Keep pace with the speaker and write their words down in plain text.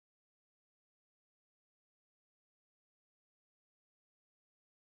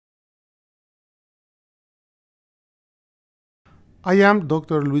I am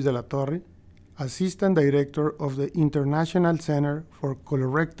Dr. Luis de la Torre, Assistant Director of the International Center for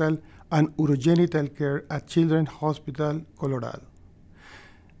Colorectal and Urogenital Care at Children's Hospital, Colorado.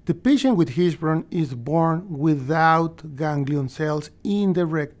 The patient with Hirschsprung is born without ganglion cells in the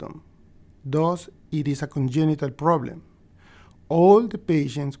rectum. Thus, it is a congenital problem. All the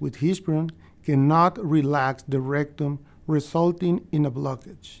patients with Hirschsprung cannot relax the rectum, resulting in a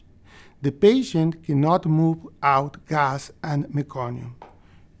blockage. The patient cannot move out gas and meconium.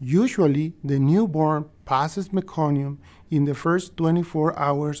 Usually, the newborn passes meconium in the first 24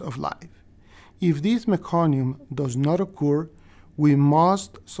 hours of life. If this meconium does not occur, we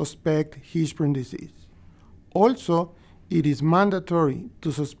must suspect Hirschsprung disease. Also, it is mandatory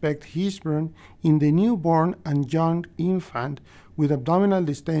to suspect Hirschsprung in the newborn and young infant with abdominal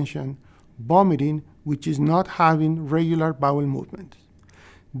distension, vomiting, which is not having regular bowel movements.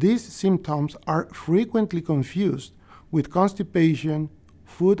 These symptoms are frequently confused with constipation,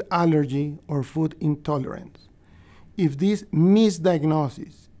 food allergy, or food intolerance. If this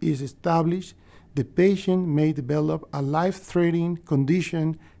misdiagnosis is established, the patient may develop a life-threatening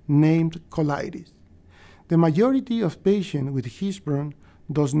condition named colitis. The majority of patients with Hirschsprung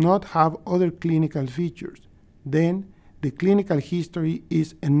does not have other clinical features. Then, the clinical history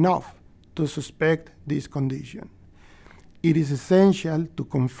is enough to suspect this condition. It is essential to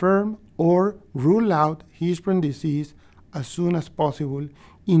confirm or rule out Hirschsprung disease as soon as possible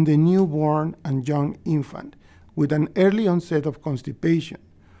in the newborn and young infant with an early onset of constipation.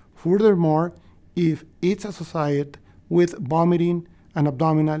 Furthermore, if it's associated with vomiting and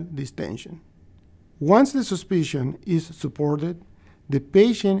abdominal distension. Once the suspicion is supported, the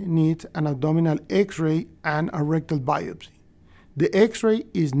patient needs an abdominal X-ray and a rectal biopsy. The X-ray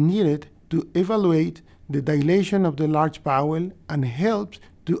is needed to evaluate the dilation of the large bowel and helps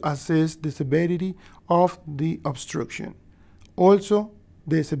to assess the severity of the obstruction, also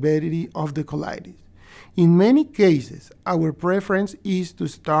the severity of the colitis. In many cases, our preference is to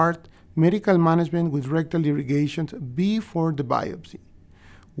start medical management with rectal irrigations before the biopsy.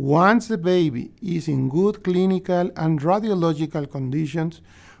 Once the baby is in good clinical and radiological conditions,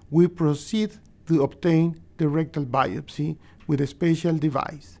 we proceed to obtain the rectal biopsy with a special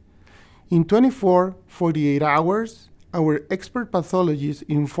device. In 24-48 hours, our expert pathologists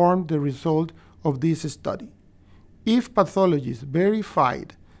informed the result of this study. If pathologists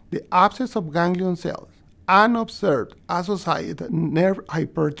verified the absence of ganglion cells and observed associated nerve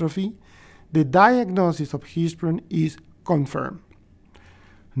hypertrophy, the diagnosis of Hirschsprung is confirmed.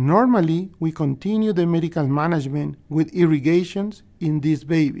 Normally, we continue the medical management with irrigations in these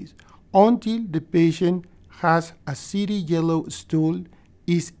babies until the patient has a city yellow stool,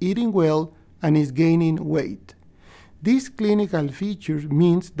 is eating well, and is gaining weight. This clinical feature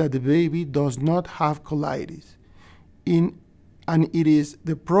means that the baby does not have colitis, and it is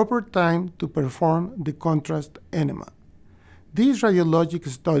the proper time to perform the contrast enema. This radiologic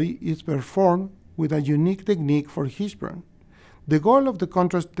study is performed with a unique technique for Hirschsprung. The goal of the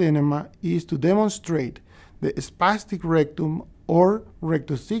contrast enema is to demonstrate the spastic rectum or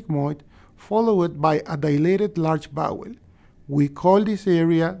rectosigmoid followed by a dilated large bowel. We call this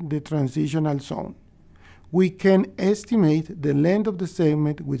area the transitional zone. We can estimate the length of the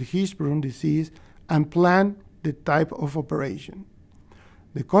segment with Hirschsprung disease and plan the type of operation.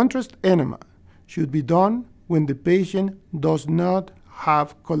 The contrast enema should be done when the patient does not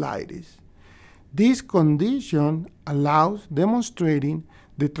have colitis. This condition allows demonstrating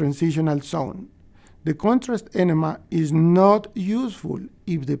the transitional zone. The contrast enema is not useful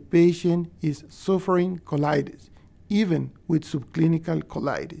if the patient is suffering colitis, even with subclinical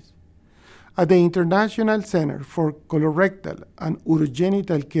colitis. At the International Center for Colorectal and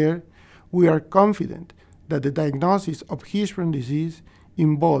Urogenital Care, we are confident that the diagnosis of Hirschsprung disease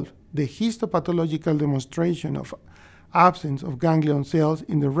involves the histopathological demonstration of absence of ganglion cells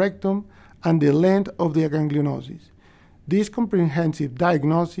in the rectum and the length of the ganglionosis. This comprehensive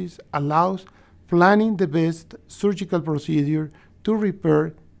diagnosis allows planning the best surgical procedure to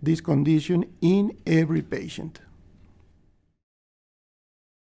repair this condition in every patient.